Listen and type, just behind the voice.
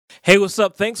Hey, what's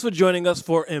up? Thanks for joining us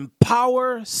for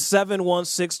Empower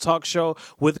 716 Talk Show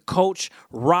with Coach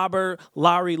Robert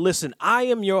Lowry. Listen, I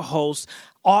am your host,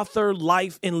 author,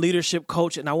 life, and leadership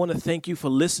coach, and I want to thank you for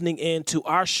listening in to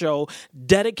our show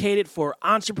dedicated for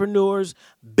entrepreneurs,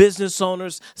 business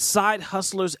owners, side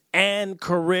hustlers, and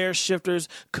career shifters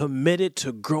committed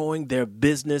to growing their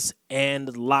business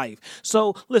and life.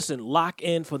 So listen, lock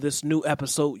in for this new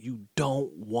episode. You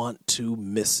don't want to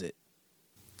miss it.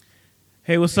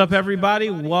 Hey, what's up,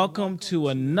 everybody? Welcome to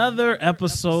another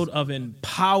episode of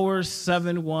Empower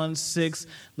 716.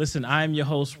 Listen, I'm your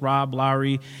host, Rob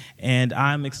Lowry, and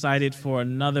I'm excited for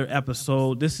another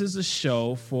episode. This is a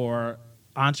show for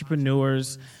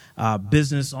entrepreneurs,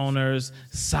 business owners,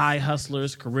 side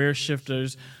hustlers, career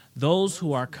shifters, those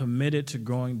who are committed to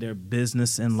growing their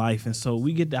business and life. And so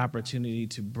we get the opportunity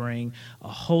to bring a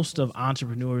host of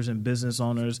entrepreneurs and business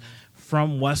owners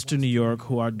from Western New York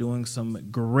who are doing some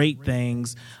great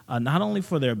things, not only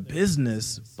for their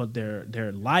business, but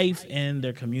their life and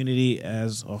their community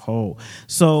as a whole.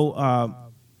 So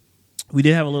we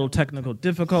did have a little technical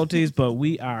difficulties, but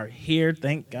we are here,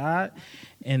 thank God.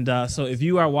 And so if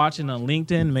you are watching on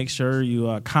LinkedIn, make sure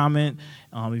you comment.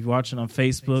 If you're watching on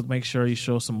Facebook, make sure you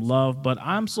show some love. But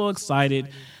I'm so excited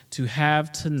to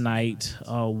have tonight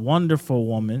a wonderful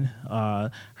woman.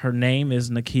 Her name is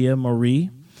Nakia Marie.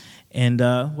 And,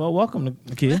 well, welcome,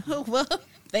 Nakia. Well,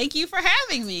 thank you for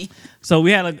having me. So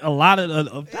we had a lot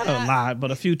of, not a lot,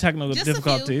 but a few technical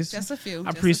difficulties. Just a few. I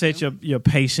appreciate your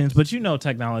patience, but you know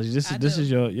technology. This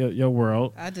is your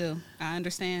world. I do. I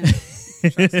understand.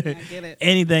 Trust me, I get it.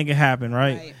 Anything can happen,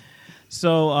 right?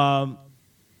 So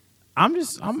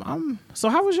so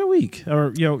how was your week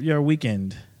or your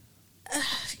weekend?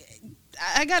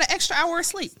 I got an extra hour of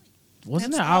sleep.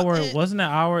 Wasn't that hour?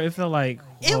 It felt like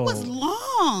it was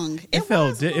long. It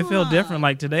felt different.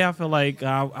 Like today, I feel like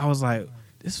I was like,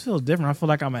 this feels different. I feel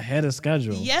like I'm ahead of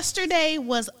schedule. Yesterday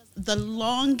was the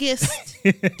longest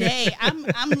day.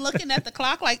 I'm looking at the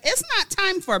clock like it's not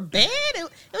time for bed. It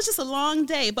was just a long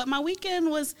day. But my weekend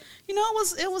was, it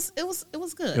was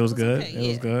good. It was good. Okay. It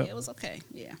was good. It was okay.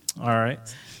 Yeah. All right.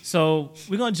 So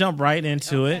we're gonna jump right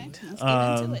into it. Let's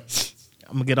get into it.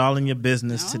 I'm going to get all in your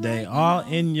business today. All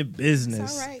in your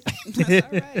business. That's all right.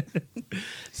 That's all right.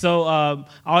 So I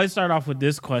always start off with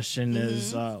this question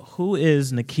is, who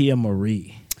is Nakia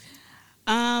Marie?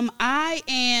 I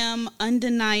am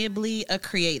undeniably a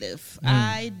creative.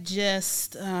 I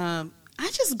just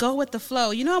go with the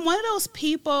flow. I'm one of those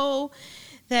people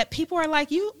that people are like,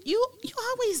 you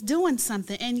always doing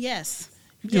something. And yes.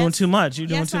 You're doing too much. You're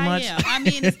doing too much. Yes, I am. I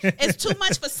mean, it's too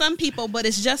much for some people, but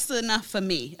it's just enough for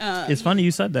me. It's funny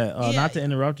you said that. Not to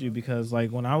interrupt you, because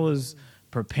like when I was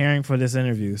preparing for this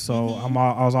interview, so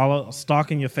I was all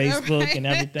stalking your Facebook and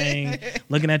everything,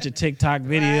 looking at your TikTok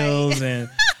videos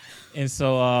and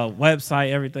so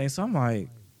website, everything. So I'm like,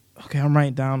 okay, I'm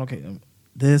writing down. Okay,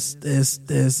 this.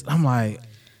 I'm like,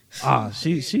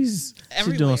 she's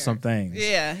doing some things.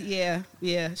 Yeah.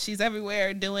 She's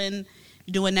everywhere doing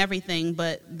everything,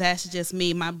 but that's just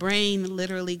me. My brain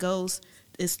literally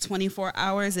it's 24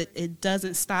 hours. It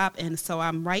doesn't stop. And so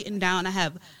I'm writing down. I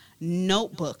have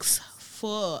notebooks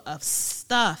full of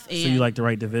stuff. And so you like to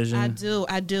write division? I do.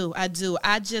 I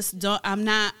just don't,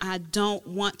 I don't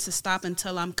want to stop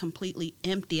until I'm completely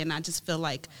empty. And I just feel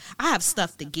like I have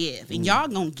stuff to give and y'all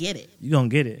gonna get it. You're gonna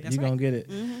get it. That's You're right. gonna get it.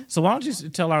 Mm-hmm. So why don't you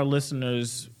tell our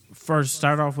listeners, first,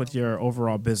 start off with your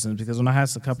overall business, because when I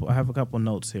have a couple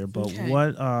notes here. But Okay.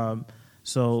 what?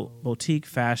 So boutique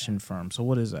fashion firm. So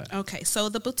what is that? Okay, so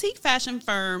the boutique fashion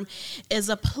firm is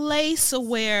a place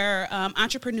where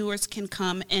entrepreneurs can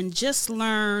come and just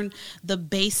learn the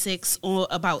basics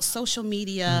about social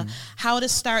media, how to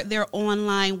start their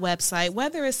online website,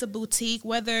 whether it's a boutique,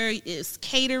 whether it's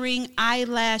catering,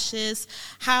 eyelashes,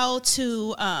 how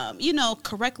to,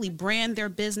 correctly brand their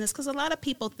business. Because a lot of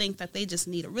people think that they just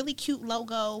need a really cute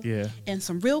logo and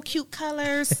some real cute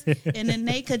colors, and then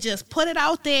they could just put it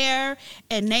out there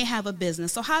and they have a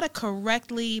business. So how to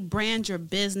correctly brand your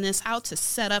business, how to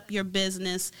set up your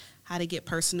business, how to get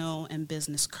personal and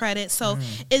business credit. So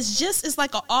it's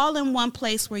like an all-in-one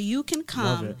place where you can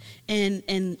come and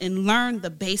learn the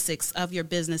basics of your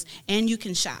business, and you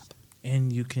can shop. So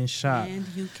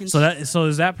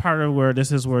is that part of where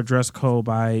Dress Code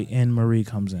by Anne Marie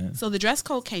comes in? So the dress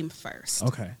code came first.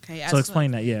 Okay. So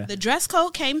explain that. Yeah. The dress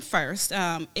code came first.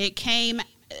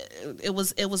 It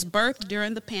was birthed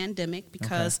during the pandemic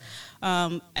because,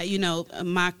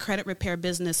 my credit repair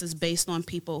business is based on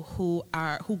people who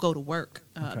go to work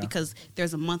because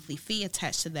there's a monthly fee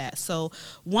attached to that. So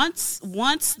once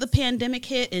the pandemic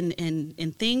hit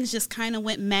and things just kind of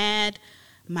went mad,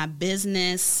 my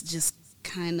business just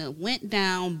kind of went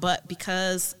down, but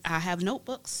because I have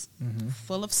notebooks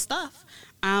full of stuff,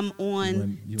 I'm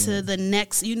on to the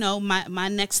next, my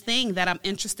next thing that I'm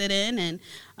interested in. And,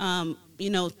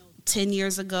 10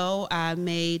 years ago, I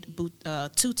made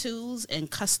tutus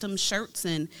and custom shirts.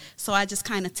 And so I just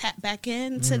kind of tapped back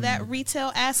into that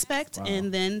retail aspect. Wow.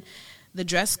 And then the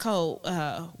dress code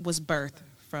was birthed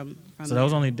from so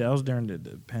that was during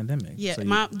the pandemic. Yeah,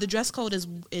 so the dress code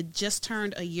it just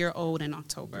turned a year old in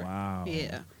October. Wow.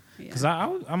 Yeah. Because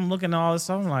I'm looking at all this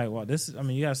stuff. I'm like, wow,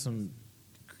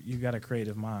 you got a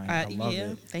creative mind. I love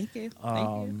it. Thank you.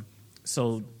 Thank you.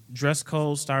 So dress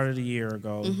code started a year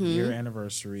ago, year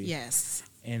anniversary. Yes.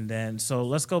 And then, so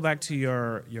let's go back to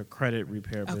your credit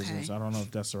repair business. I don't know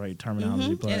if that's the right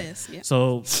terminology, but it is. Yeah.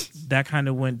 So that kind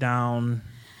of went down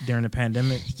during the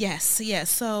pandemic. Yes.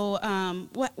 So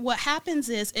what happens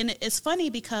is, and it's funny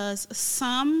because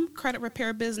some credit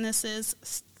repair businesses,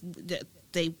 it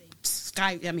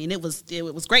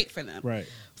was great for them. Right.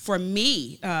 For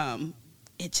me,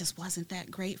 it just wasn't that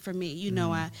great for me.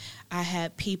 I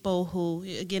had people who,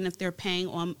 again, if they're paying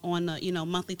on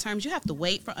monthly terms, you have to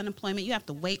wait for unemployment. You have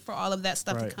to wait for all of that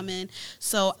stuff to come in.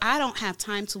 So I don't have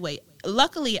time to wait.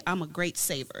 Luckily, I'm a great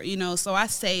saver, so I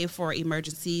save for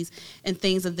emergencies and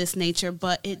things of this nature.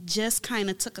 But it just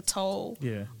kind of took a toll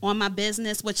on my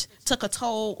business, which took a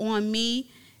toll on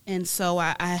me. And so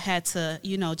I had to,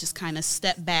 just kind of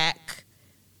step back,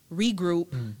 regroup,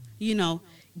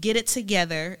 get it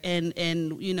together, and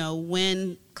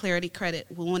when Clarity Credit,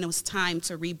 when it was time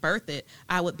to rebirth it,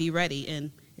 I would be ready.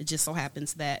 And it just so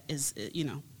happens that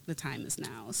the time is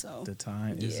now. So the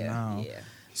time is now. Yeah.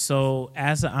 So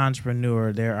as an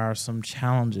entrepreneur, there are some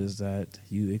challenges that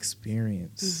you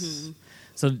experience. Mm-hmm.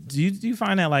 So do you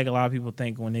find that like a lot of people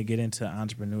think when they get into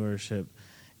entrepreneurship,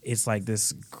 it's like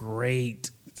this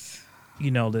great,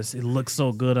 it looks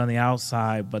so good on the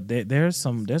outside, but there's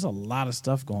a lot of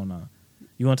stuff going on.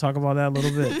 You want to talk about that a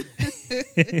little bit?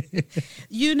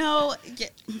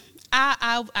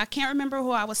 I can't remember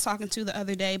who I was talking to the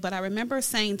other day, but I remember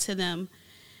saying to them,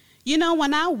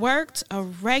 when I worked a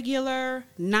regular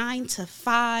 9 to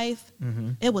 5,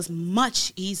 it was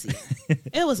much easier.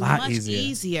 It was much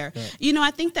easier. Yeah.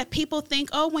 I think that people think,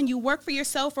 when you work for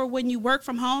yourself or when you work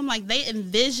from home, like they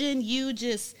envision you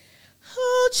just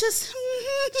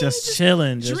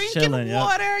chilling, drinking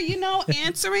water,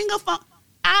 answering a phone.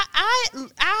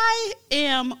 I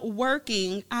am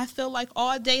working. I feel like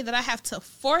all day that I have to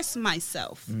force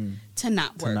myself to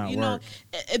not work.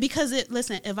 Because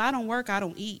if I don't work, I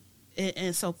don't eat.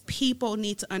 And so people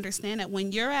need to understand that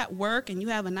when you're at work and you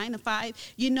have a 9 to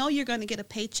 5, you're going to get a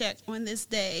paycheck on this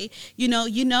day. You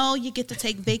get to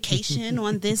take vacation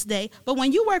on this day. But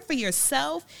when you work for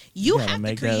yourself, you have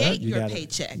to create your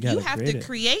paycheck. You have to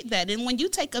create that. And when you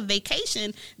take a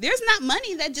vacation, there's not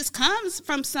money that just comes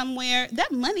from somewhere.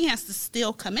 That money has to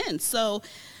still come in. So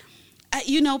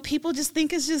people just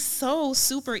think it's just so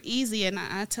super easy. And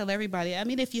I tell everybody,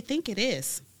 if you think it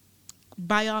is,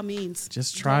 by all means,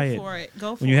 just try it. Go for it.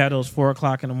 Go for it. When you have those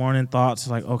 4:00 in the morning thoughts,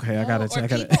 like, okay, I gotta.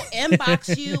 People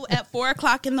inbox you at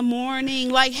 4:00 in the morning,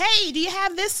 like, hey, do you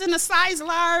have this in a size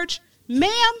large,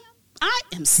 ma'am? I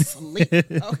am asleep.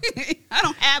 Okay, I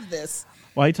don't have this.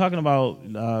 While you're talking about,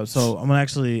 so I'm gonna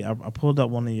actually, I pulled up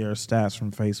one of your stats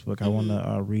from Facebook. I want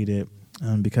to read it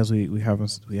because we had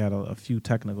a few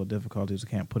technical difficulties. We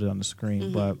can't put it on the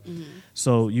screen, but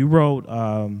so you wrote.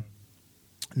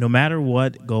 No matter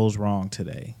what goes wrong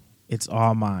today, it's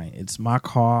all mine. It's my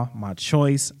car, my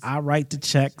choice. I write the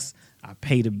checks. I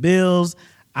pay the bills.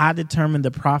 I determine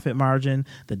the profit margin,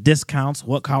 the discounts,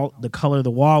 the color of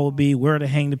the wall will be, where to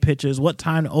hang the pictures, what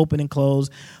time to open and close,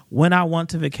 when I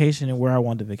want to vacation and where I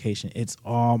want to vacation. It's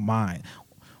all mine.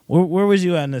 Where was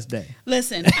you on this day?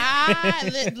 Listen, on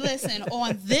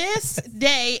this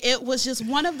day, it was just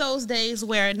one of those days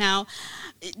where now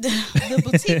the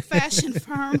boutique fashion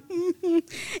firm,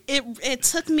 it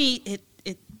took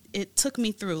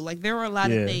me through. Like there were a lot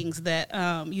of things that,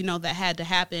 that had to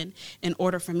happen in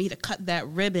order for me to cut that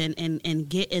ribbon and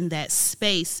get in that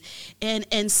space. And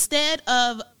instead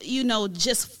of,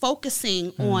 just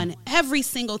focusing on every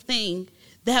single thing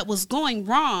that was going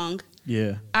wrong,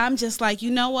 I'm just like,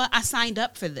 you know what? I signed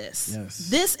up for this. Yes.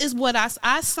 This is what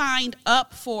I signed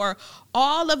up for,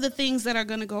 all of the things that are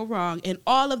going to go wrong and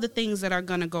all of the things that are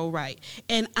going to go right.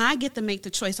 And I get to make the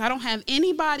choice. I don't have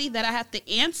anybody that I have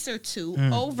to answer to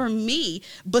over me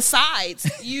besides,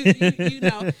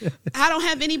 I don't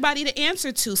have anybody to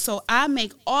answer to. So I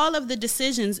make all of the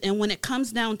decisions. And when it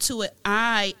comes down to it,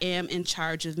 I am in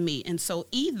charge of me. And so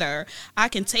either I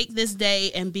can take this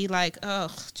day and be like,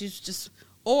 oh, just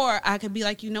Or I could be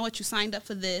like, you know what, you signed up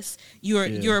for this.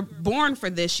 You're born for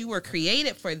this. You were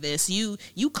created for this. You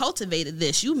cultivated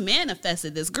this. You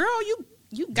manifested this. Girl,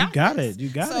 you got it.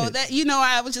 So that, you know,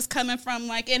 I was just coming from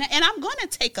like, and I'm going to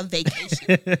take a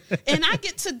vacation. And I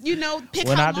get to, you know, pick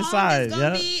when how I long decide, it's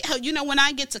going to be. How, you know, when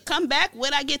I get to come back,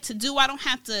 what I get to do. I don't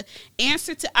have to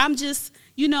answer to, I'm just,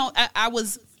 you know, I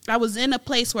was in a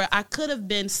place where I could have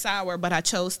been sour, but I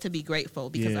chose to be grateful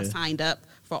because I signed up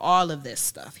for all of this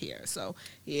stuff here. So,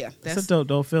 yeah. That's a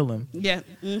dope feeling. Yeah.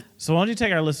 So why don't you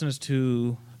take our listeners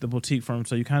to the boutique firm?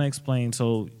 So you kind of explained,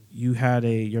 so you had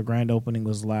your grand opening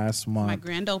was last month. My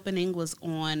grand opening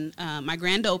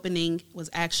was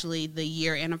actually the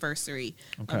year anniversary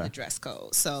of the dress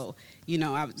code. So, you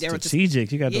know,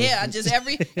 strategic. You got those. Yeah, just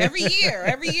every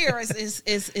year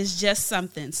is just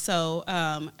something. So,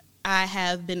 I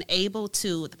have been able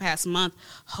to, the past month,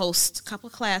 host a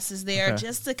couple classes there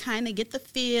just to kind of get the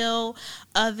feel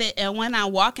of it. And when I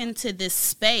walk into this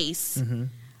space,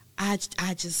 I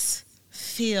just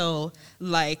feel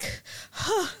like,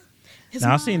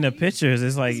 now I've seen the pictures.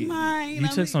 It's like you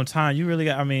took some time. You really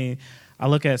got, I mean, I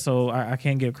look at, so I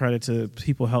can't give credit to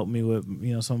people help me with,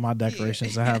 you know, some of my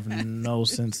decorations. I have no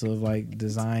sense of like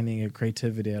designing or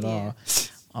creativity at all.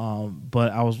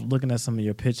 But I was looking at some of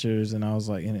your pictures, and I was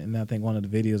like, and I think one of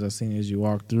the videos I've seen as you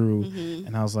walk through,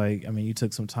 and I was like, I mean, you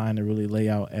took some time to really lay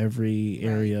out every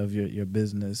area of your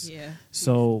business. Yeah.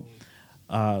 So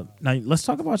now let's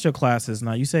talk about your classes.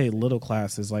 Now you say little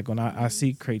classes. Like when I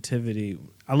see creativity,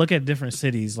 I look at different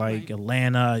cities like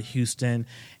Atlanta, Houston,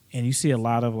 and you see a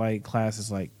lot of like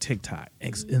classes like TikTok,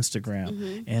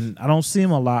 Instagram, and I don't see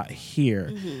them a lot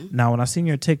here. Now, when I seen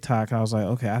your TikTok, I was like,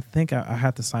 okay, I think I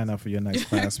have to sign up for your next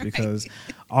class because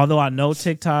although I know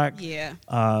TikTok,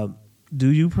 do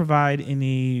you provide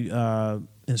any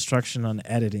instruction on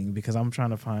editing? Because I'm trying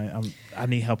to find, I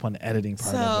need help on the editing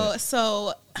part of it.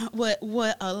 So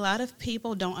what a lot of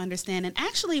people don't understand, and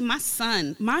actually my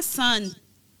son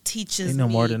teaches me. They know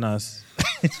more than us.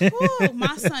 Ooh,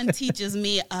 my son teaches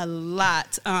me a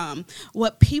lot.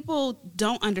 What people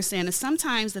don't understand is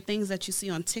sometimes the things that you see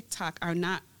on TikTok are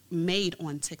not made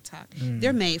on TikTok.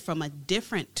 They're made from a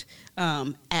different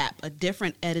app, a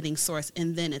different editing source,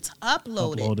 and then it's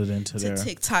uploaded into to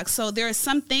TikTok. So there are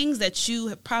some things that you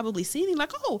have probably seen, and you're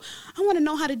like, oh, I want to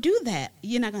know how to do that.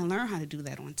 You're not going to learn how to do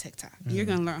that on TikTok. You're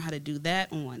going to learn how to do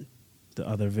that on the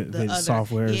other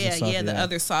softwares. The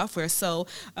other software. So,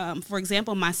 for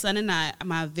example, my son and I,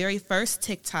 my very first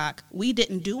TikTok, we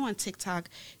didn't do on TikTok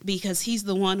because he's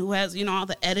the one who has, you know, all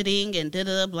the editing and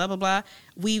blah, blah, blah.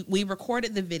 We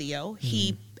recorded the video.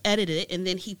 He edited it, and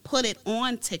then he put it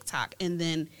on TikTok, and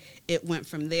then it went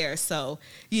from there. So,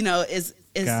 you know, it's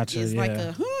like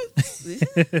a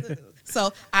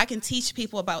So I can teach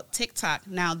people about TikTok.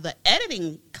 Now, the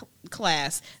editing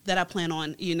class that I plan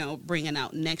on, you know, bringing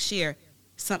out next year,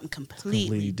 something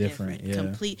completely different.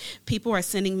 Yeah. People are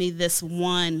sending me this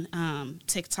one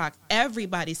TikTok.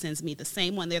 Everybody sends me the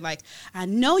same one. They're like, I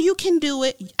know you can do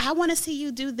it. I want to see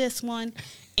you do this one.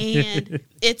 And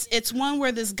it's one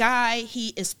where this guy, he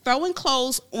is throwing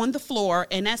clothes on the floor,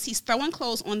 and as he's throwing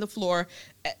clothes on the floor,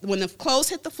 when the clothes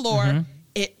hit the floor,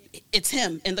 it's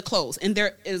him and the clothes, and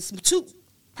there is two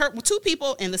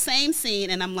people in the same scene,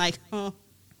 and I'm like, oh,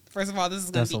 first of all, this is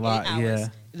going to be 8 hours. Yeah.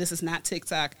 This is not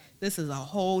TikTok. This is a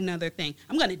whole nother thing.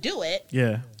 I'm going to do it.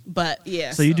 Yeah. But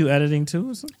yeah. So you do editing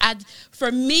too?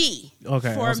 For me.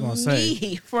 Okay.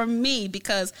 For me,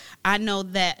 because I know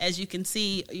that, as you can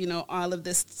see, you know, all of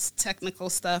this technical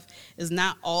stuff is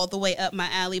not all the way up my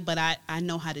alley, but I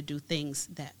know how to do things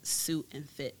that suit and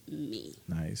fit me.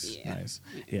 Nice. Yeah.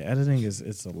 Editing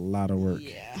it's a lot of work.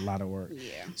 Yeah. A lot of work.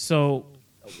 Yeah. So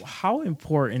how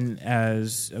important,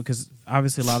 because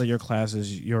obviously a lot of your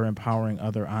classes, you're empowering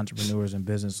other entrepreneurs and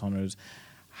business owners.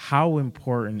 How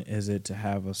important is it to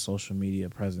have a social media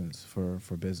presence for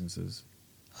businesses?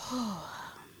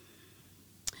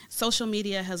 Social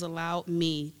media has allowed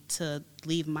me to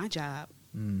leave my job.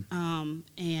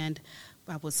 And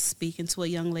I was speaking to a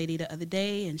young lady the other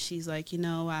day, and she's like, you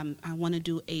know, I want to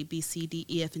do A, B, C, D,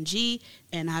 E, F, and G,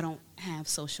 and I don't have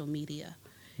social media.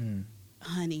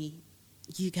 Honey,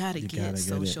 you gotta get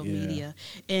social media.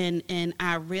 And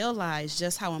I realized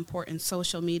just how important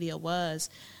social media was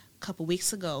a couple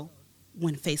weeks ago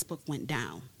when Facebook went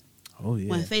down. Oh, yeah.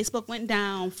 When Facebook went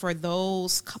down for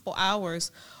those couple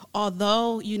hours,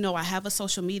 although, you know, I have a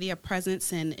social media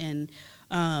presence and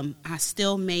I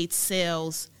still made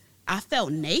sales, I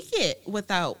felt naked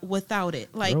without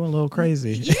it. Like, going a little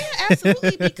crazy. Yeah,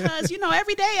 absolutely. Because, you know,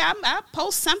 every day I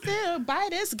post something, or buy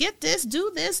this, get this,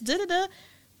 do this, da-da-da.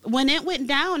 when it went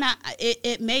down,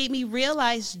 it made me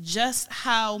realize just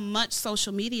how much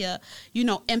social media,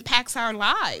 impacts our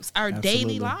lives, our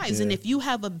daily lives. Yeah. And if you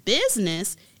have a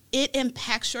business, it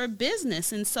impacts your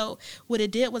business. And so what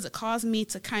it did was it caused me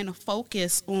to kind of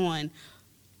focus on,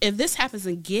 if this happens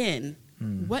again,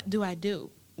 what do I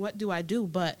do? What do I do?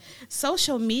 But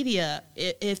social media,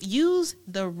 if used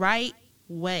the right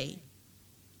way,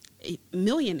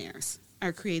 millionaires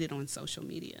are created on social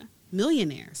media.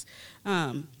 Millionaires.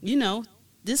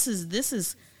 This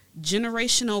is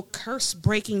generational curse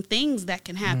breaking things that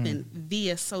can happen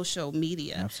via social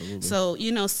media. Absolutely. So,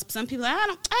 some people, I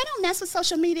don't mess with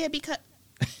social media because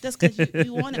that's because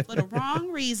you want it for the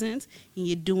wrong reasons and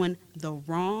you're doing the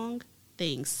wrong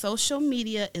things. Social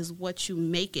media is what you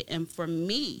make it. And for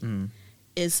me,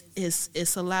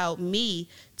 it's allowed me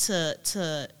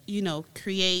to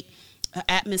create an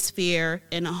atmosphere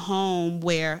in a home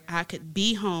where I could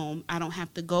be home. I don't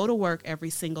have to go to work every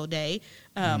single day.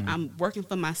 I'm working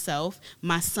for myself.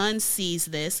 My son sees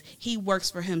this. He works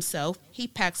for himself. He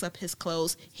packs up his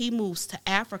clothes. He moves to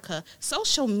Africa.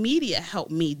 Social media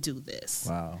helped me do this.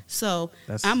 Wow. So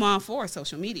I'm all for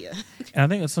social media. And I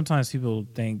think that sometimes people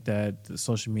think that the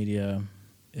social media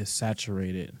is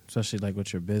saturated, especially like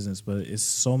with your business, but it's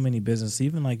so many businesses,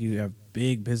 even like you have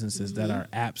big businesses that are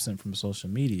absent from social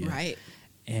media. Right.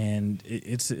 And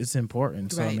it's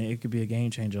important. So, Right. I mean, it could be a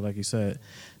game changer, like you said.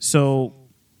 So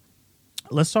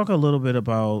let's talk a little bit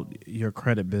about your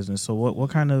credit business. So what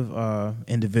kind of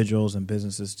individuals and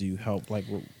businesses do you help? Like,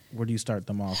 where do you start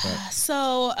them off at?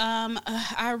 So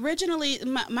I originally,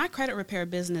 my credit repair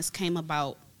business came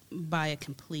about by a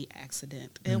complete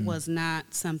accident. It was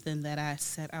not something that I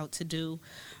set out to do.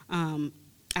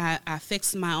 I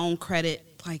fixed my own credit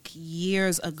like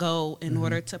years ago in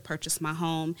order to purchase my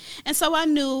home. And so I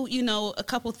knew, a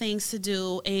couple things to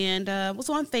do, and was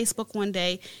on Facebook one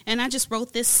day, and I just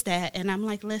wrote this stat, and I'm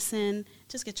like, listen,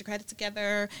 just get your credit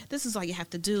together. This is all you have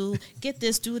to do. Get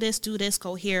this, do this,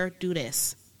 go here, do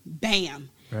this. Bam.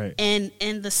 Right. And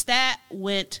the stat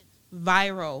went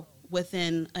viral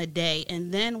within a day.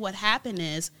 And then what happened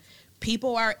is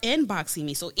people are inboxing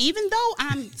me. So even though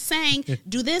I'm saying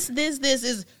do this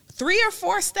is 3 or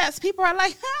 4 steps, people are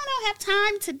like, I don't have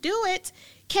time to do it.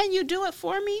 Can you do it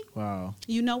for me? Wow.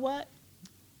 You know what?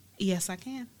 Yes, I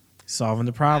can. Solving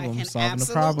the problem. I can Solving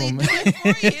the absolutely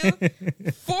problem. do it for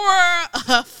you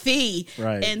for a fee.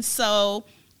 Right. And so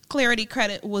Clarity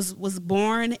Credit was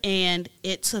born, and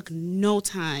it took no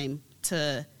time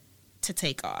to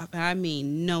take off. I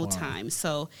mean, no time.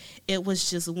 So it was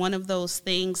just one of those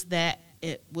things that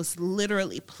it was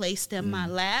literally placed in my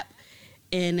lap,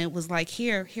 and it was like,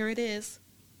 here it is.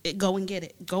 Go and get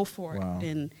it. Go for Wow.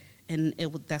 it. And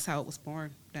that's how it was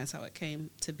born. That's how it came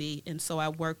to be. And so I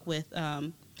work with,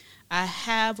 I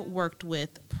have worked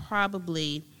with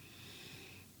probably,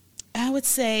 I would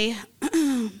say,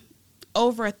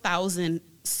 over 1,000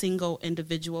 single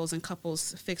individuals and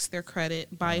couples fix their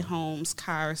credit, buy homes,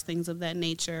 cars, things of that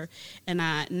nature. And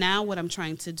now what I'm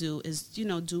trying to do is,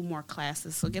 do more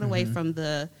classes. So get away from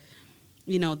the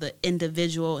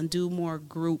individual and do more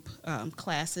group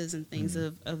classes and things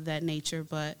of that nature.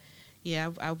 But yeah,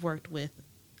 I've worked with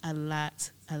a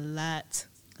lot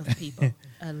of people,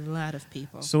 a lot of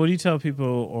people. So what do you tell people,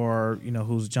 or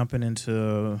who's jumping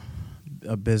into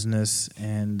a business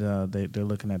and they're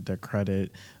looking at their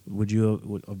credit? Would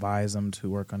you advise them to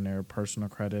work on their personal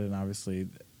credit? And obviously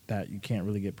that you can't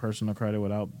really get personal credit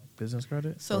without business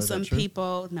credit. So some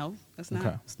people, no, that's not.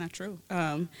 Okay. It's not true.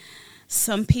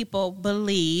 Some people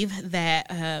believe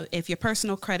that if your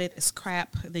personal credit is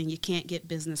crap, then you can't get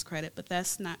business credit, but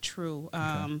that's not true.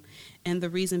 And the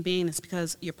reason being is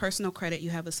because your personal credit, you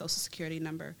have a Social Security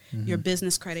number. Your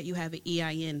business credit, you have an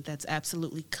EIN that's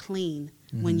absolutely clean.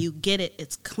 When you get it,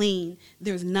 it's clean.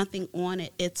 There's nothing on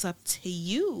it. It's up to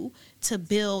you to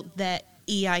build that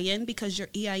EIN, because your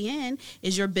EIN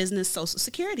is your business Social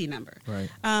Security number. Right.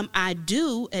 I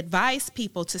do advise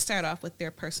people to start off with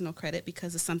their personal credit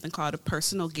because it's something called a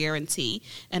personal guarantee,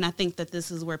 and I think that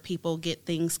this is where people get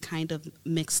things kind of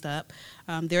mixed up.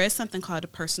 There is something called a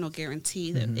personal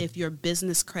guarantee that if your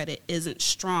business credit isn't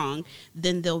strong,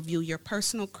 then they'll view your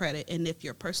personal credit, and if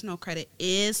your personal credit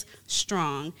is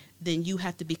strong, then you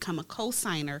have to become a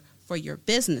co-signer for your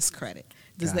business credit.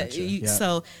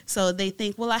 Gotcha. So they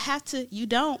think, well, I have to. You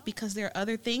don't, because there are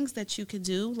other things that you can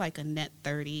do, like a net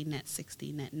 30, net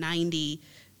 60, net 90,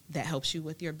 that helps you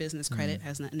with your business credit.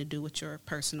 Has nothing to do with your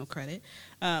personal credit.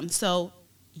 So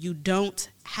you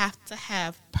don't have to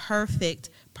have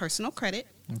perfect personal credit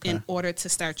in order to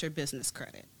start your business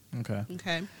credit.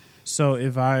 Okay. So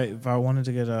if I wanted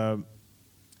to get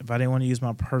if I didn't want to use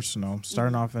my personal,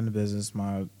 starting off in the business,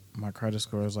 my my credit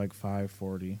score is like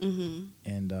 540,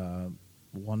 and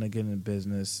want to get in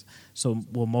business. So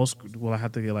will I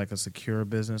have to get like a secure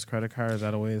business credit card? Is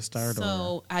that a way to start?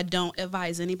 So I don't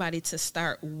advise anybody to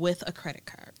start with a credit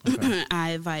card. Okay. I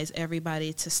advise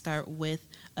everybody to start with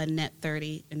a net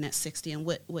 30, a net 60. And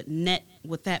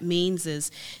what that means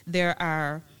is there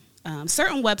are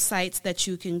certain websites that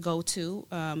you can go to.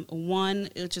 One,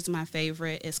 which is my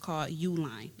favorite, is called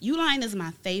Uline. Uline is my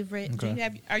favorite.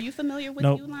 Okay. Are you familiar with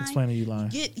Nope. Uline? Explain the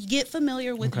Uline. Get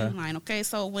familiar with Okay. Uline, okay?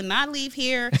 So when I leave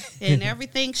here and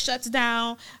everything shuts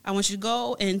down, I want you to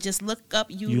go and just look up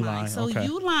Uline. Uline, So okay.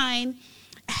 Uline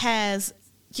has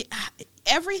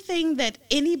everything that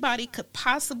anybody could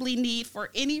possibly need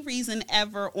for any reason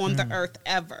ever on the earth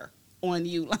ever on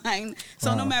Uline.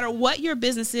 So no matter what your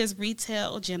business is,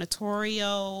 retail,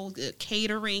 janitorial,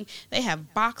 catering, they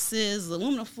have boxes,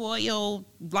 aluminum foil,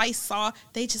 Lysol,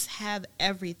 they just have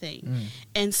everything.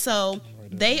 And so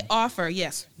they offer,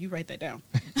 yes, you write that down.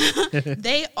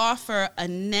 They offer a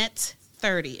net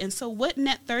 30. And so what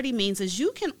net 30 means is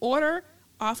you can order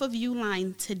off of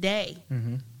Uline today,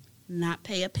 not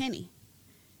pay a penny.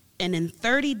 And in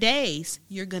 30 days,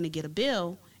 you're going to get a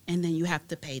bill, and then you have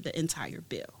to pay the entire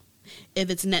bill. If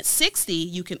it's net 60,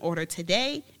 you can order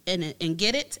today and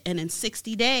get it, and in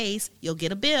 60 days, you'll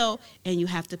get a bill, and you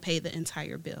have to pay the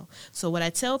entire bill. So what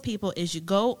I tell people is you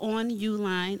go on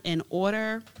Uline and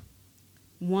order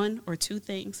one or two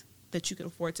things that you can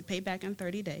afford to pay back in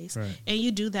 30 days, Right. and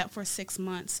you do that for 6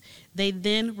 months. They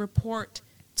then report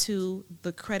to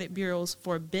the credit bureaus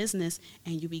for business,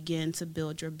 and you begin to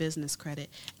build your business credit.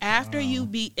 After you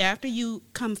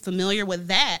come familiar with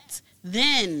that,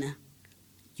 then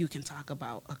you can talk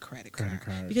about a credit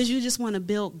card. Because you just want to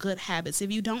build good habits.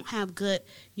 If you don't have good,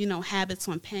 habits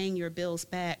on paying your bills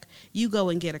back, you go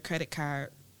and get a credit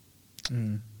card.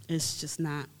 It's just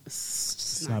not.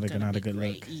 It's not a good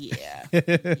great. look. Yeah.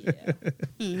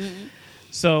 Yeah.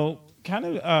 So kind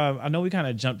of, I know we kind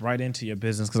of jumped right into your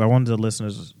business because I wanted the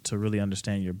listeners to really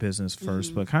understand your business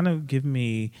first, but kind of give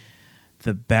me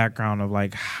the background of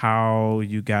like how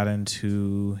you got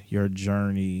into your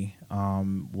journey.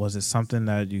 Was it something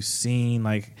that you seen,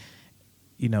 like,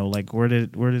 like where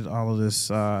did all of this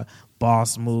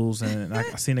boss moves, and I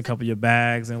seen a couple of your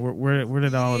bags, and where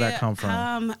did all of that come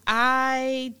from?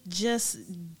 I just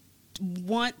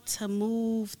want to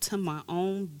move to my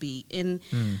own beat. And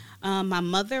my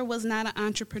mother was not an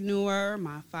entrepreneur.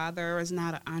 My father was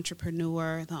not an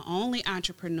entrepreneur. The only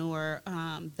entrepreneur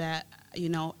that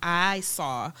I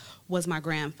saw was my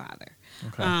grandfather.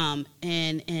 Okay.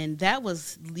 And that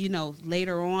was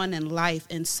later on in life.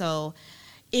 And so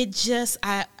it just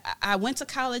I went to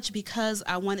college because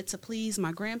I wanted to please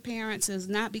my grandparents. It was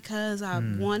not because I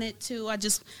wanted to. I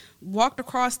just walked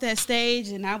across that stage,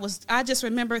 and I just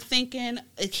remember thinking,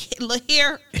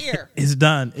 here It's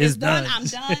done. It's done. I'm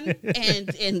done,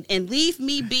 and leave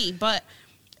me be. But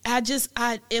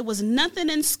it was nothing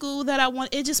in school that I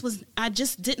want. I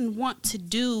just didn't want to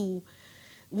do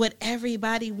what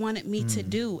everybody wanted me to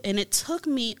do. And it took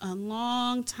me a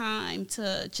long time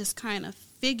to just kind of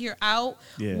figure out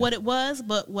what it was.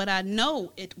 But what I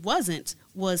know it wasn't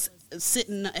was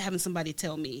sitting, having somebody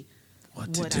tell me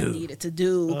what I needed to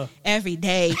do every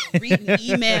day, reading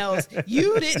emails.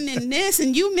 You didn't in this,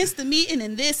 and you missed the meeting,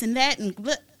 and this and that, and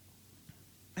look.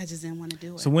 I just didn't want to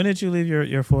do it. So when did you leave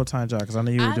your full-time job? Because I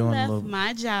know you were doing a little. I left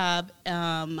my job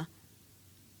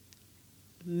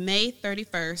May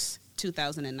 31st,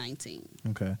 2019.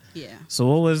 Okay. Yeah. So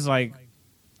what was like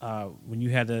when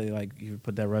you had to you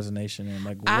put that resignation in?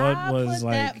 Like what was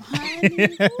like?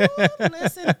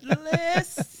 Listen.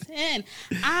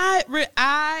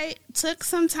 I took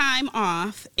some time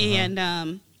off,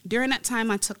 and during that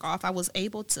time I took off, I was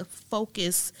able to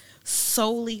focus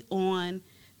solely on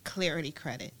Clarity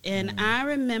Credit. And I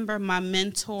remember my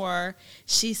mentor,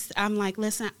 I'm like,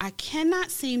 listen, I cannot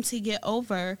seem to get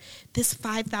over this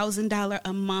 $5,000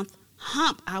 a month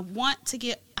hump. I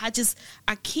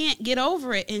can't get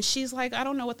over it. And she's like, I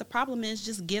don't know what the problem is,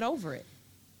 just get over it.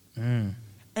 And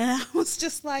I was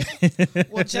just like,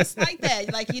 well, just like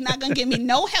that. Like, you're not going to give me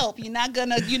no help. You're not going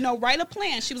to, write a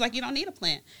plan. She was like, you don't need a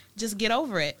plan. Just get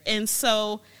over it. And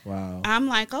so I'm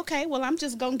like, okay, well, I'm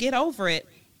just going to get over it.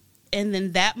 And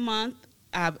then that month,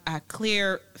 I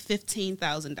cleared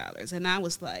 $15,000. And I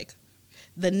was like,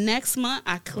 the next month,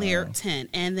 I cleared 10.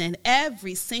 And then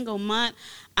every single month,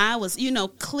 I was,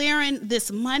 clearing this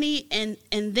money. And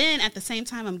then at the same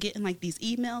time, I'm getting like these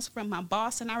emails from my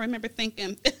boss. And I remember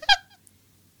thinking,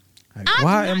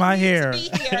 Why am I here? To be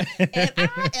here? And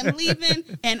I am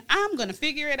leaving, and I'm going to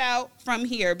figure it out from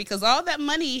here, because all that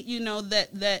money,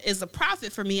 that is a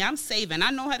profit for me, I'm saving.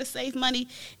 I know how to save money,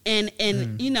 and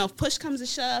if push comes to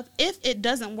shove, if it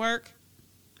doesn't work,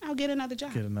 I'll get another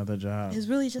job. It's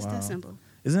really just that simple.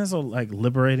 Isn't it so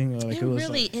liberating? It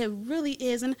really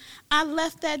is. And I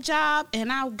left that job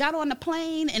and I got on the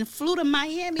plane and flew to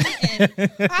Miami, and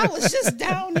I was just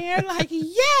down there like,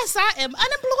 yes, I am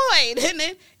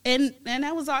unemployed. And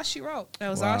that was all she wrote.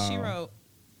 All she wrote.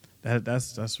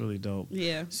 That's really dope.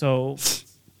 Yeah. So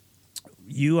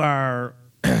you are.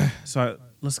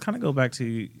 Let's kind of go back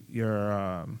to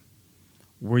your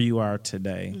where you are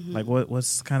today. Mm-hmm. Like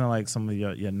what's kind of like some of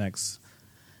your next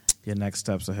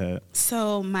steps ahead?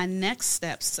 So my next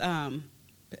steps,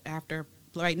 after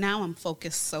right now, I'm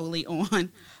focused solely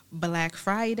on Black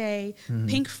Friday,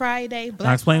 Pink Friday.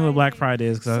 Explain what Black Friday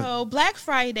is. So Black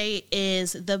Friday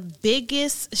is the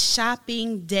biggest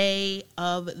shopping day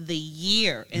of the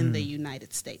year in the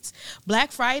United States.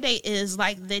 Black Friday is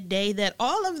like the day that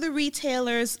all of the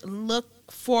retailers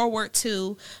look forward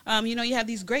to. You have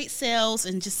these great sales,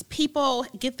 and just people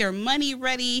get their money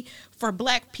ready for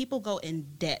Black. People go in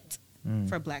debt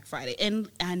for Black Friday. And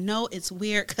I know it's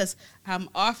weird because I'm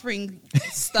offering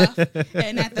stuff,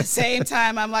 and at the same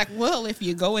time I'm like, well, if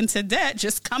you go into debt,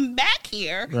 just come back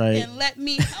here and let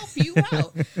me help you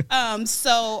out. I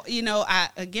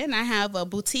have a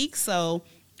boutique, so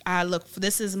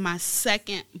this is my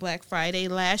second Black Friday.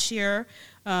 Last year,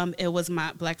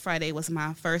 Black Friday was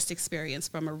my first experience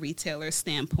from a retailer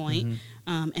standpoint,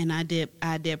 and I did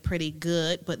pretty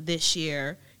good. But this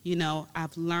year,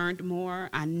 I've learned more.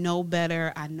 I know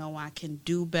better. I know I can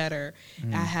do better.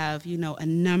 I have, a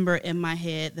number in my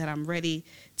head that I'm ready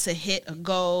to hit a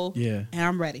goal. Yeah, and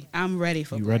I'm ready. I'm ready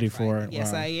for. You ready for it?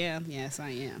 Yes, wow. I am. Yes, I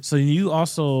am. So you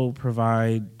also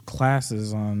provide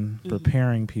classes on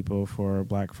preparing people for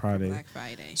Black Friday. Black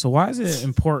Friday. So why is it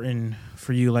important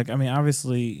for you? Like, I mean,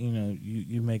 obviously,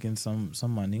 you're making some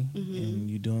money and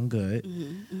you're doing good.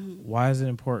 Why is it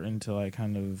important to like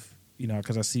kind of,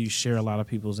 because I see you share a lot of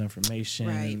people's information.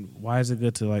 Right. Why is it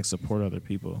good to like support other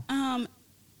people?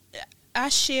 I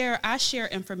share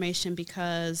information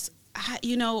because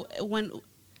when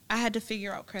I had to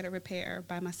figure out credit repair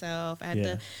by myself, I had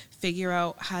to figure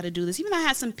out how to do this. Even I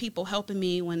had some people helping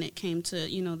me when it came to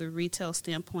the retail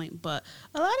standpoint, but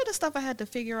a lot of the stuff I had to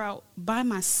figure out by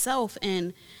myself.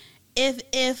 And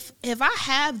if I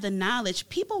have the knowledge,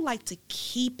 people like to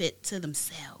keep it to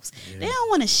themselves. Yeah. They don't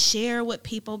want to share with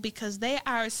people because they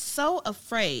are so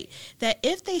afraid that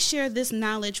if they share this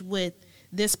knowledge with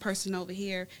this person over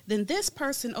here, then this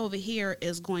person over here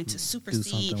is going to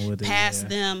supersede past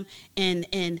them,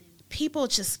 and people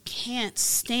just can't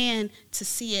stand to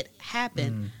see it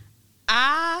happen.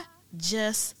 I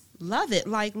just love it.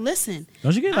 Like, listen.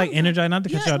 Don't you get energized? Not to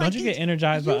cut you out. Don't you get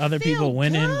energized by other people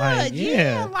winning? Good. Like,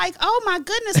 yeah. Like, oh my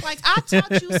goodness. Like, I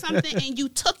taught you something and you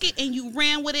took it and you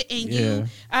ran with it and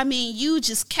you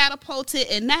just catapulted,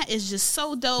 and that is just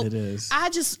so dope. It is. I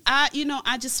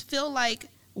just feel like,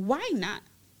 why not?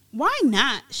 Why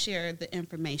not share the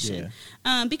information?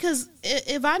 Yeah. Because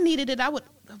if I needed it, I would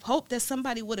hope that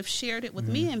somebody would have shared it with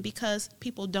me. And because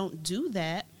people don't do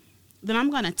that, then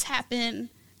I'm going to tap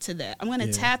into that. I'm going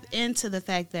to tap into the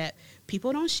fact that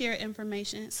people don't share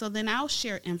information. So then I'll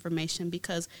share information,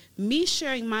 because me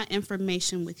sharing my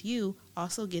information with you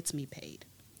also gets me paid.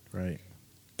 Right.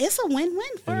 It's a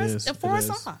win-win for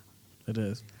us all. It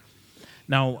is.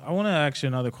 Now, I want to ask you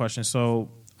another question. So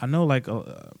I know, like,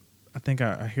 I think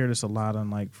I hear this a lot on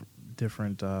like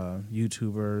different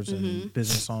YouTubers and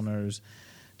business owners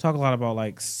talk a lot about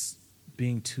like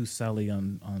being too selly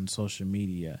on social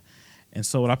media. And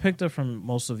so what I picked up from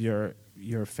most of your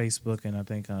Facebook, and I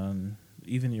think on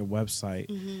even your website,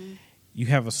 you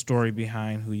have a story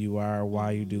behind who you are,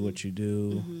 why you do what you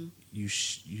do. You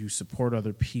support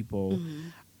other people.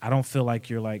 I don't feel like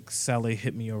you're like selly,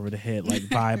 hit me over the head, like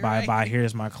buy,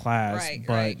 here's my class,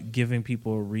 giving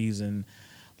people a reason.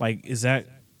 Like, is that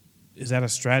a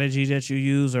strategy that you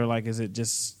use, or like is it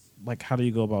just like, how do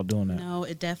you go about doing that? No,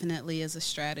 it definitely is a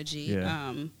strategy.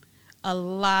 Yeah. A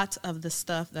lot of the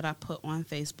stuff that I put on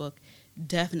Facebook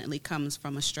definitely comes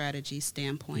from a strategy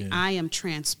standpoint. Yeah. I am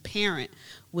transparent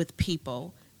with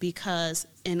people, because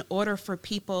in order for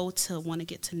people to want to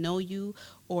get to know you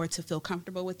or to feel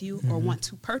comfortable with you or want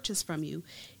to purchase from you,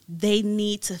 they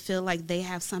need to feel like they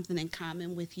have something in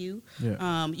common with you.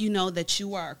 Yeah. That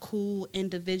you are a cool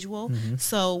individual.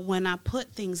 So when I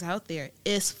put things out there,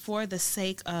 it's for the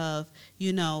sake of,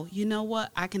 you know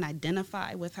what, I can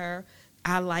identify with her.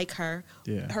 I like her.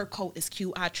 Yeah. Her coat is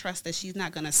cute. I trust that she's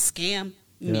not going to scam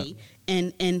me.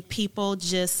 And people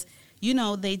just,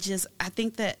 I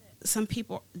think that some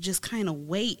people just kind of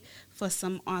wait for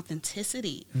some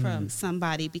authenticity from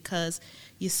somebody, because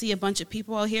you see a bunch of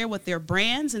people out here with their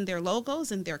brands and their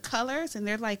logos and their colors, and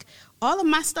they're like, all of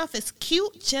my stuff is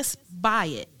cute, just buy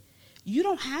it. You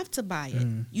don't have to buy it.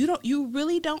 You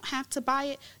really don't have to buy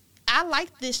it. I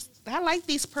like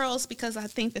these pearls because I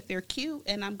think that they're cute,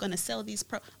 and I'm going to sell these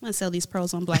pearls. I'm going to sell these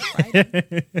pearls on Black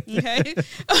Friday. Okay?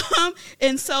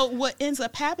 And so what ends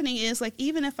up happening is, like,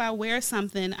 even if I wear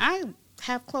something, I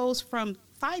have clothes from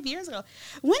 5 years ago.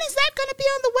 When is that going to be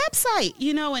on the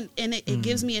website? And it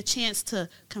gives me a chance to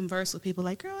converse with people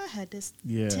like, girl, I had this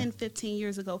 10, 15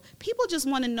 years ago. People just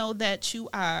want to know that you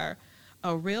are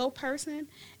a real person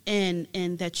and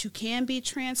that you can be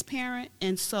transparent.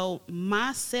 And so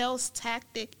my sales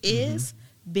tactic is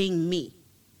being me,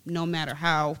 no matter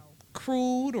how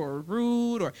crude or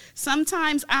rude, or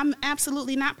sometimes I'm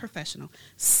absolutely not professional.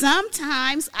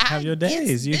 Sometimes I have your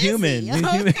days. You're human.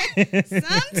 Okay?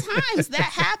 Sometimes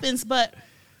that happens, but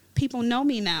people know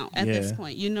me now at this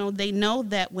point. They know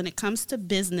that when it comes to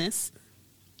business,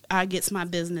 I gets my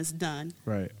business done.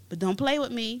 Right. But don't play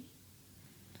with me.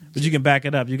 But you can back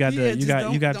it up. You got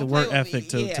the work ethic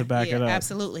to back it up.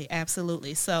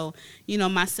 Absolutely. So,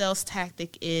 my sales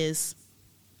tactic is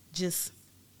just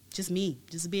me,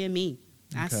 just being me.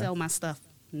 I sell my stuff,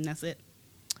 and that's it.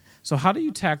 So how do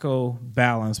you tackle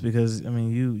balance? Because, I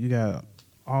mean, you got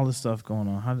all this stuff going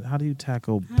on. How do you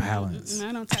tackle balance?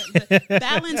 I don't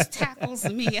balance tackles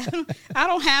me. I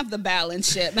don't have the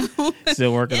balance yet.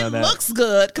 Still working on that. It looks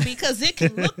good because it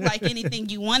can look like anything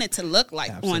you want it to look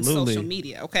like on social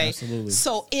media. Okay, absolutely.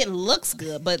 So it looks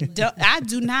good, but I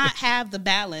do not have the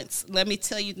balance. Let me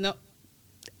tell you, no.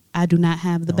 I do not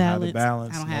have the balance.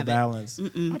 I don't have balance.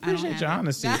 I appreciate your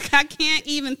honesty. I can't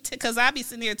even, because I be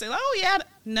sitting here saying, oh, yeah,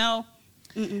 no.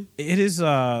 It is,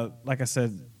 like I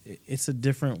said, it's a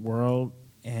different world.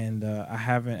 And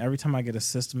every time I get a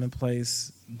system in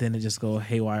place, then it just goes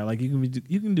haywire. Like you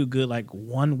can do good like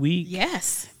 1 week.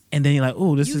 Yes. And then you're like,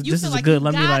 oh, this is like good.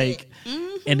 Let me like,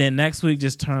 and then next week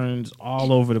just turns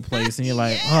all over the place. And you're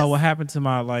like, oh, what happened to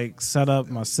my like setup,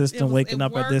 my system, waking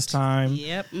up at this time?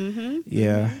 Yep.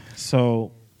 Yeah.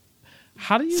 So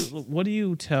what do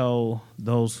you tell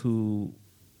those who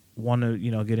want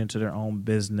to, get into their own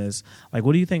business? Like,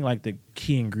 what do you think like the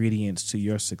key ingredients to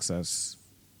your success?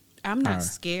 I'm not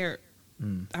scared.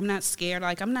 I'm not scared.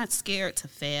 Like, I'm not scared to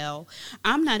fail.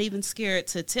 I'm not even scared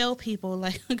to tell people,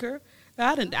 like, girl,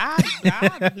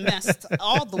 I messed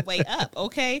all the way up,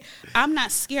 okay? I'm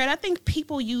not scared. I think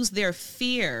people use their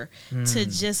fear to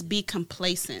just be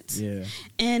complacent. Yeah.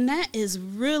 And that is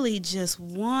really just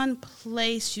one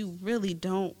place you really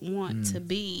don't want to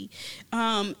be.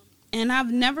 And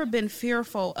I've never been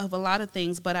fearful of a lot of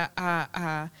things, but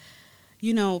I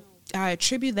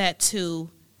attribute that to,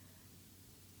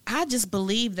 I just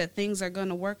believe that things are going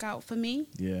to work out for me.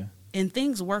 Yeah. And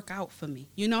things work out for me.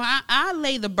 I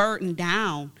lay the burden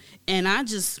down, and I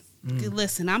just,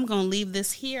 listen, I'm going to leave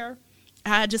this here.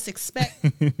 I just expect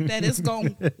that it's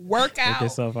going to work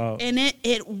out. And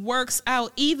it works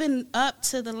out even up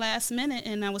to the last minute.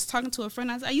 And I was talking to a friend.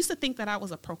 I used to think that I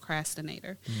was a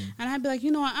procrastinator. And I'd be like,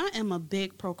 I am a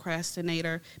big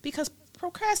procrastinator, because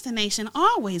procrastination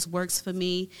always works for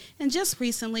me. And just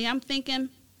recently, I'm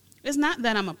thinking, it's not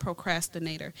that I'm a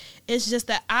procrastinator. It's just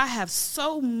that I have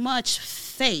so much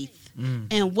faith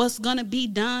in what's going to be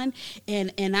done.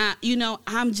 And I,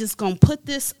 I'm just going to put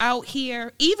this out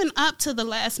here. Even up to the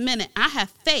last minute, I have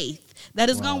faith that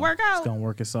it's going to work out. It's going to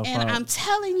work itself out. And I'm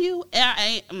telling you,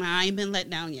 I ain't been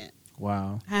let down yet.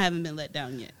 Wow. I haven't been let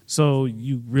down yet. So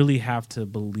you really have to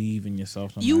believe in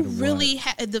yourself. You really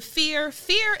have the fear.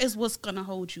 Fear is what's going to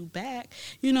hold you back.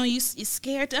 You're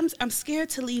scared. I'm scared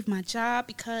to leave my job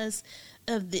because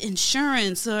of the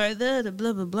insurance or the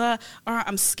blah, blah, blah. Or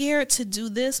I'm scared to do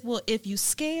this. Well, if you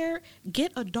scared,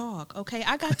 get a dog. Okay.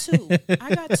 I got two.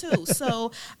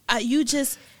 So you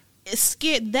just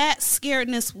scared. That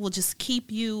scaredness will just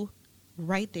keep you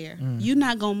right there. You're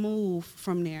not going to move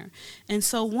from there. And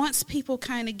so once people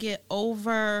kind of get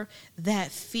over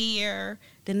that fear,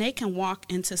 then they can walk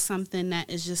into something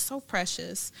that is just so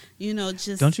precious.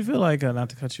 Don't you feel like, not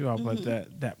to cut you off, but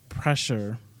that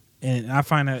pressure, and I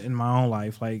find that in my own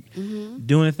life, like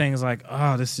doing things like,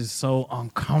 oh, this is so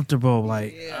uncomfortable,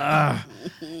 like,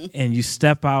 and you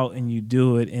step out and you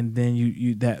do it, and then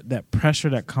you that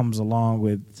pressure that comes along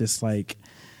with just like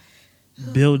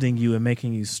building you and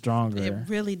making you stronger. It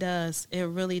really does.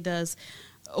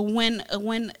 When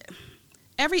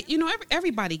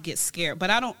everybody gets scared, but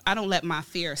I don't let my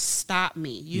fear stop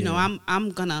me. You know, I'm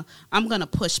gonna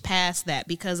push past that,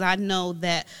 because I know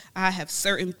that I have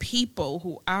certain people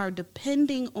who are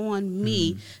depending on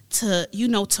me to,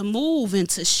 to move and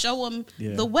to show them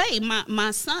the way.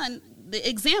 My son, the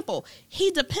example,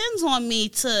 he depends on me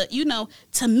to,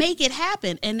 to make it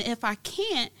happen. And if I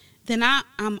can't, then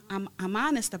I'm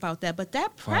honest about that. But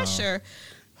that pressure.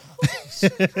 I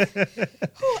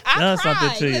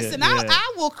cry. Listen,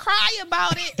 I will cry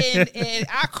about it, and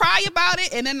I cry about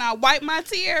it, and then I wipe my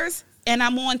tears, and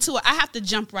I'm on to it. I have to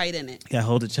jump right in it. Yeah,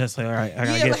 hold the chest like, all right, I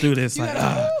gotta get through this. Like,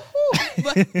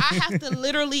 But I have to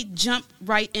literally jump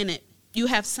right in it. You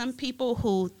have some people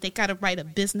who they got to write a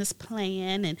business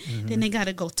plan, and then they got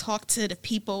to go talk to the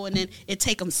people, and then it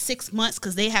take them 6 months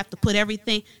because they have to put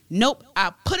everything. Nope,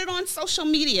 I put it on social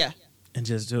media. And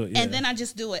just do it. And then I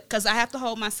just do it, because I have to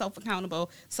hold myself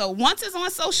accountable. So once it's on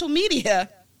social media,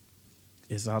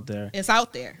 it's out there. It's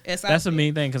out there. That's a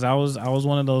mean thing, because I was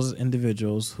one of those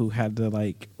individuals who had to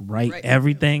like write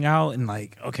everything out, and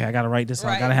like, okay, I got to write this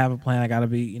out. I got to have a plan. I got to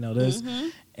be, this.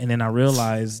 And then I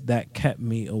realized that kept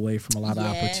me away from a lot of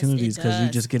opportunities, because you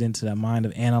just get into that mind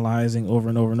of analyzing over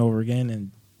and over and over again,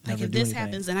 and like if this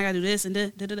happens, then I got to do this and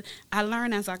da. I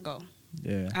learn as I go.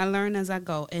 Yeah, I learn as I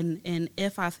go, and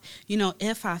if I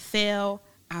fail,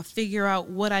 I figure out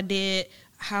what I did,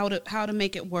 how to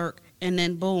make it work, and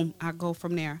then boom, I go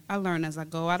from there. I learn as I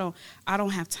go. I don't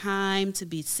have time to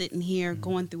be sitting here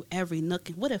going through every nook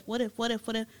and what if.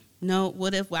 No,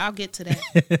 what if? Well, I'll get to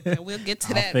that. We'll get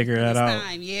to that. I'll figure that out.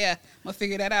 Time. Yeah, I'll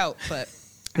figure that out. But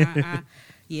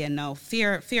no,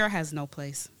 fear has no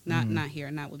place. Not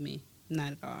here. Not with me.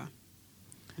 Not at all.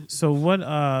 So what?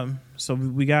 So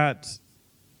we got.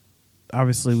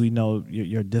 Obviously, we know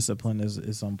your discipline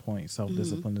is on point.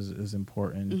 Self-discipline is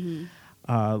important.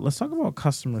 Let's talk about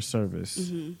customer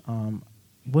service.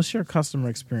 What's your customer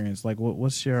experience like?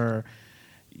 What's your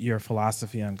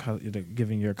philosophy on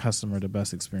giving your customer the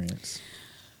best experience?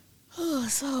 Oh,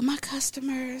 so my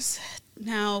customers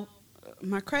now,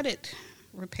 my credit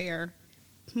repair,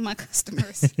 my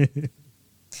customers.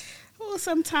 Well,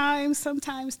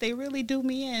 sometimes they really do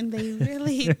me in. They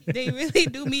really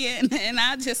do me in, and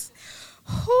I just,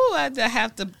 I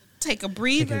have to take a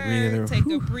breather.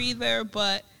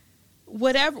 But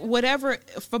whatever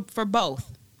for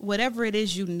both, whatever it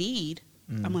is you need,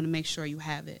 I'm going to make sure you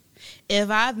have it. If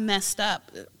I've messed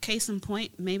up, case in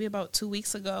point, maybe about 2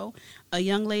 weeks ago, a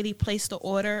young lady placed the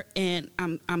order, and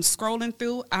I'm scrolling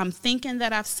through. I'm thinking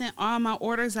that I've sent all my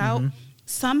orders out.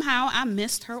 Somehow I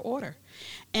missed her order.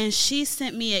 And she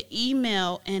sent me an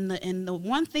email, and the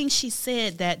one thing she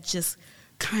said that just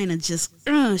kind of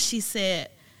she said,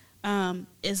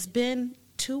 it's been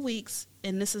 2 weeks,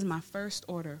 and this is my first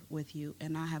order with you,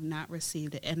 and I have not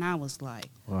received it. And I was like,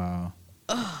 wow.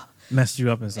 Messed you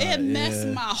up inside. It messed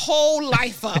my whole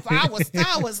life up. I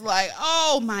was like,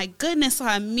 oh my goodness. So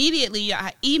immediately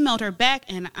I emailed her back,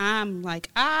 and I'm like,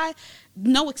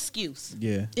 no excuse.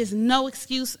 Yeah. It's no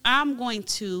excuse. I'm going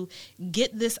to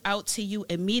get this out to you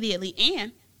immediately,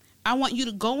 and I want you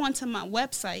to go onto my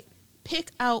website,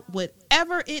 pick out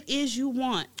whatever it is you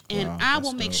want, and I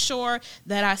will make sure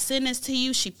that I send this to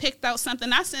you. She picked out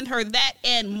something. I sent her that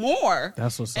and more.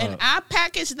 That's what's up. And I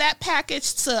packaged that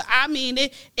package to,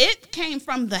 it came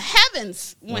from the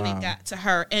heavens when it got to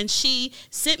her. And she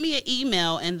sent me an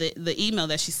email, and the email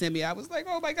that she sent me, I was like,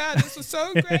 oh my God, this was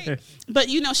so great. But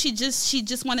she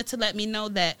just wanted to let me know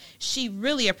that she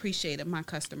really appreciated my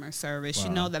customer service.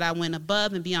 Wow. That I went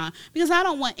above and beyond, because I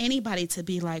don't want anybody to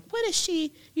be like, what is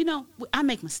she, I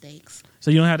make mistakes.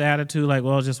 So you don't have the attitude like,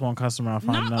 well, just one customer, I'll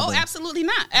find another. Oh, absolutely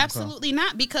not. Absolutely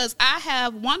not. Because I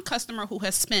have one customer who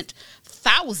has spent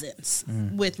thousands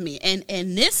with me.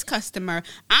 And this customer,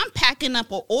 I'm packing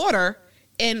up an order,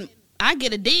 and I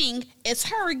get a ding, it's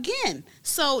her again.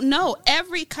 So no,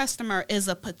 every customer is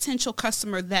a potential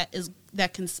customer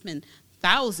that can spend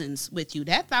thousands with you.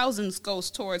 That thousands goes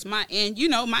towards my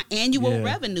annual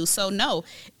revenue. So no,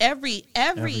 every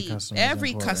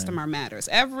customer matters.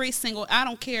 Every single. I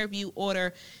don't care if you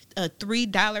order a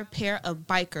 $3 pair of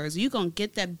bikers. You're going to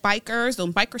get that bikers, those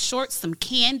biker shorts, some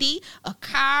candy, a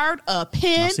card, a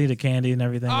pen. I see the candy and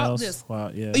everything all else. This.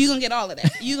 Wow, yeah. You're going to get all of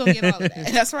that. You're going to get all of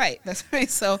that. That's right.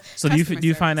 So do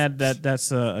you find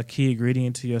that's a key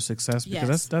ingredient to your success?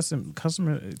 Because that's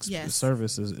customer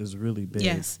service is really big.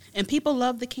 Yes. And people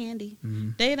love the candy.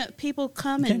 People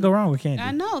come can't go wrong with candy.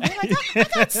 I know. They're like, I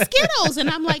got Skittles. And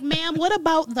I'm like, ma'am, what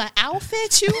about the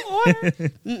outfit you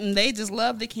ordered? They just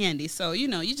love the candy. So, you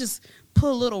just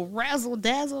put a little razzle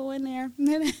dazzle in there,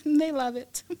 and they love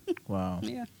it. Wow.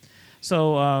 Yeah.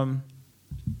 So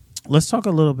let's talk a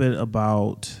little bit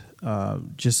about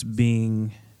just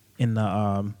being in the,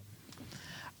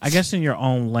 I guess, in your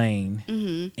own lane.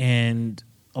 Mm-hmm. And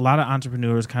a lot of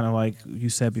entrepreneurs, kind of like you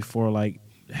said before, like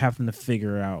having to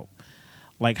figure out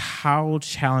like how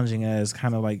challenging it is,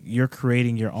 kind of like you're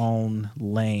creating your own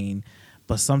lane,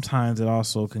 but sometimes it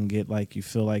also can get like you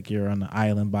feel like you're on an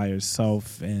island by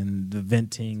yourself and the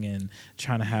venting and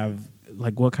trying to have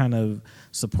like what kind of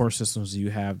support systems do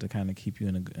you have to kind of keep you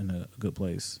in a good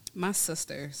place? My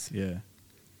sisters. Yeah.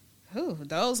 Ooh,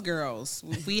 those girls.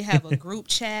 We have a group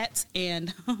chat,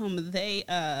 and they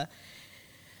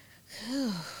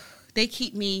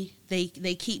keep me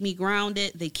they keep me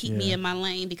grounded. They keep me in my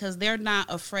lane because they're not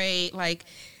afraid. Like,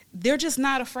 they're just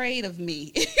not afraid of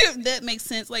me. If that makes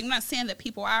sense. Like, I'm not saying that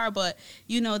people are, but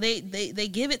you know, they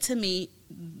give it to me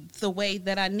the way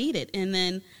that I need it. And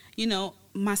then, you know,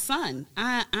 my son,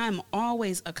 I'm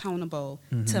always accountable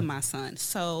to my son.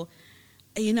 So,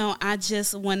 you know, I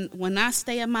just when I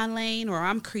stay in my lane or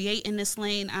I'm creating this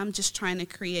lane, I'm just trying to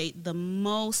create the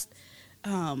most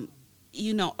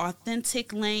you know,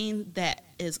 authentic lane that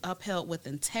is upheld with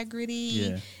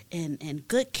integrity and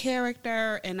good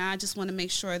character. And I just want to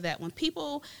make sure that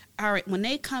when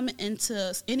they come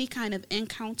into any kind of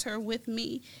encounter with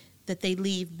me, that they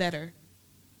leave better.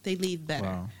 They leave better.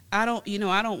 Wow. I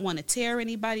don't want to tear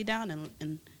anybody down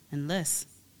unless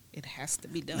it has to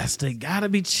be done. They gotta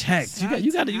be checked. Sometimes.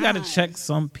 You gotta check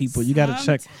some people. You gotta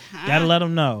check. Gotta let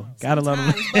them know. Gotta let them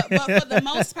know. But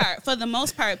for the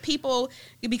most part, people,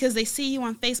 because they see you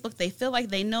on Facebook, they feel like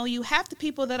they know you. Half the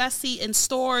people that I see in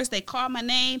stores, they call my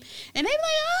name and they be like,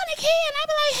 "Oh, Nikki," and I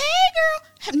be like, "Hey, girl,"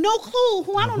 have no clue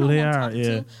who I don't know who I'm talking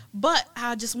to. But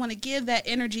I just want to give that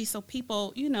energy so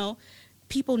people, you know.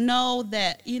 People know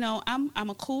that, you know, I'm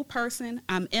a cool person.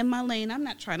 I'm in my lane. I'm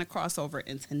not trying to cross over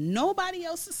into nobody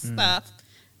else's stuff.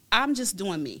 I'm just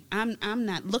doing me. I'm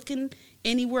not looking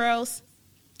anywhere else.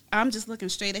 I'm just looking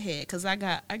straight ahead because I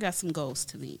got some goals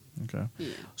to meet. Okay.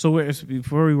 Yeah. So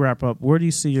before we wrap up, where do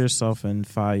you see yourself in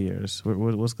 5 years?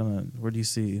 Where do you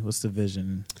see? What's the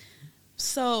vision?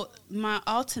 So my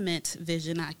ultimate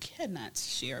vision I cannot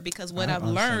share because what I've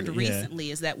learned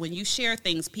recently is that when you share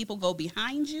things, people go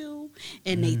behind you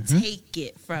and they take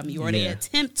it from you or they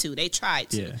attempt to. They try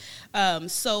to. Yeah.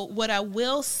 So what I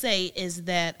will say is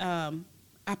that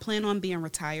I plan on being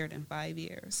retired in 5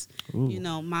 years. Ooh. You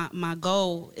know, my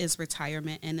goal is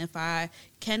retirement. And if I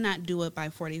cannot do it by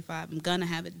 45, I'm going to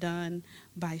have it done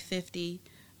by 50.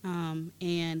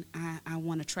 And I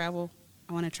want to travel.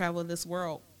 I want to travel this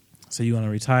world. So you want to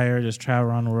retire, just travel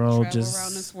around the world,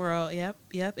 around this world, yep,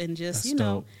 and just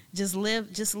just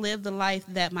live the life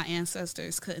that my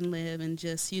ancestors couldn't live, and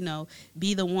just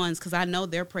be the ones because I know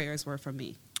their prayers were for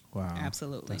me. Wow,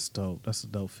 absolutely, that's dope. That's a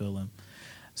dope feeling.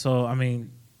 So I mean,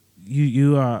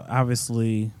 you are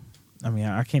obviously, I mean,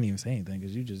 I can't even say anything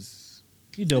because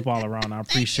you dope all around. I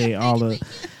appreciate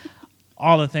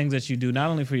all the things that you do,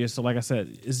 not only for yourself, like I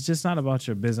said, it's just not about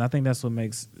your business. I think that's what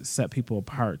set people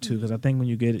apart too. Because I think when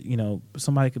you get,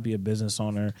 somebody could be a business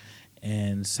owner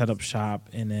and set up shop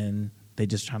and then they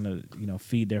just trying to,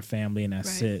 feed their family and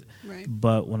that's it. Right.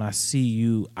 But when I see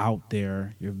you out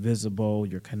there, you're visible,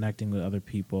 you're connecting with other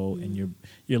people and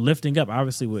you're lifting up,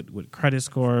 obviously with credit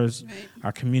scores,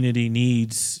 our community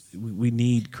needs, we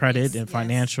need credit and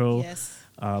financial. Yes.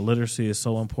 Literacy is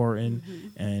so important,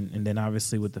 and then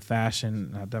obviously with the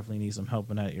fashion, I definitely need some help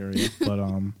in that area. But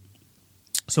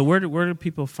so where do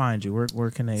people find you? Where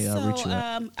can they reach you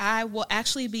at? I will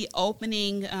actually be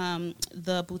opening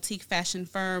the boutique fashion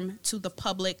firm to the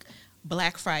public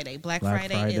Black Friday. Black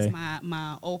Friday is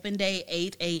my open day,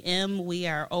 8 a.m. We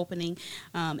are opening,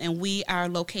 and we are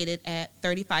located at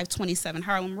 3527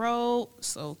 Harlem Road.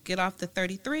 So get off the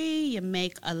 33, you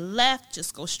make a left,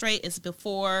 just go straight. It's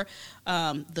before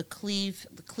the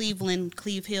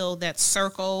Cleve Hill, that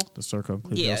circle. The circle of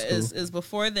Cleve Hill School. is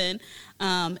before then.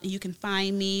 You can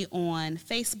find me on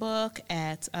Facebook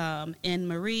at N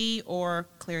Marie or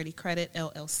Clarity Credit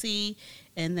LLC.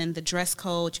 And then the dress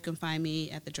code, you can find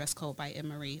me at the Dress Code by N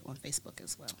Marie on Facebook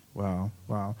as well.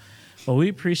 Wow. Well, we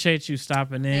appreciate you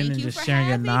stopping in and just sharing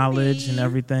your knowledge and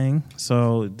everything.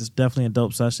 So it's definitely a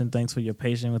dope session. Thanks for your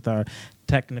patience with our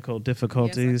technical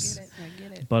difficulties. Yes, I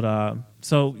get it. But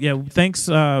so yeah, thanks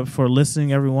for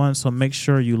listening, everyone. So make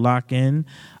sure you lock in.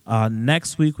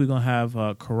 Next week we're gonna have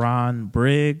Karan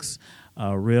Briggs,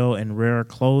 Real and Rare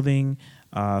Clothing.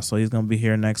 So he's going to be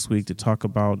here next week to talk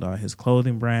about his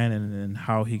clothing brand and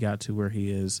how he got to where he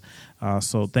is.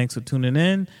 So thanks for tuning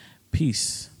in.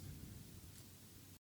 Peace.